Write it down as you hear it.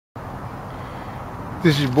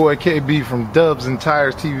This is your boy KB from Dubs and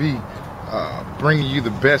Tires TV, bringing you the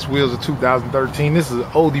best wheels of 2013. This is an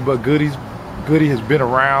oldie but goodies. Goodie has been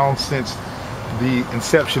around since the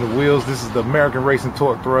inception of wheels. This is the American Racing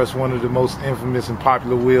Torq Thrust, one of the most infamous and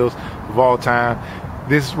popular wheels of all time.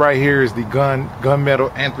 This right here is the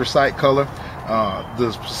gunmetal anthracite color.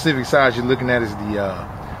 The specific size you're looking at is the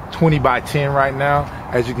 20 by 10 right now.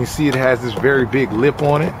 As you can see, it has this very big lip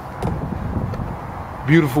on it.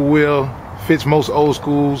 Beautiful wheel. Fits most old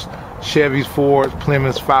schools, Chevys, Fords,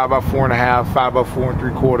 Plymouths, 5x4.5, 5x4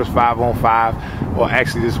 3/4, 5-on-5. Well,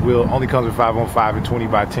 actually, this wheel only comes with 5-on-5 and 20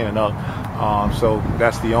 by 10 and up. So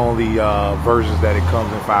that's the only versions that it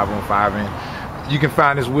comes in 5-on-5 in. You can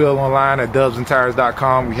find this wheel online at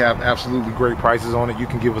dubsandtires.com. We have absolutely great prices on it. You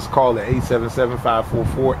can give us a call at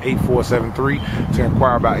 877-544-8473 to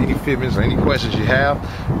inquire about any fitments or any questions you have.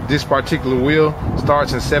 This particular wheel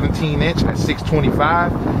starts in 17-inch at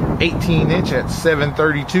 $625, 18-inch at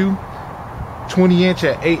 $732, 20-inch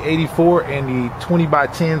at $884, and the 20 by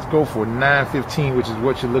 10s go for $915, which is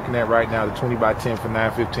what you're looking at right now, the 20 by 10 for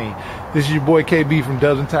 $915. This is your boy KB from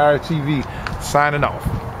Dubs and Tires TV, signing off.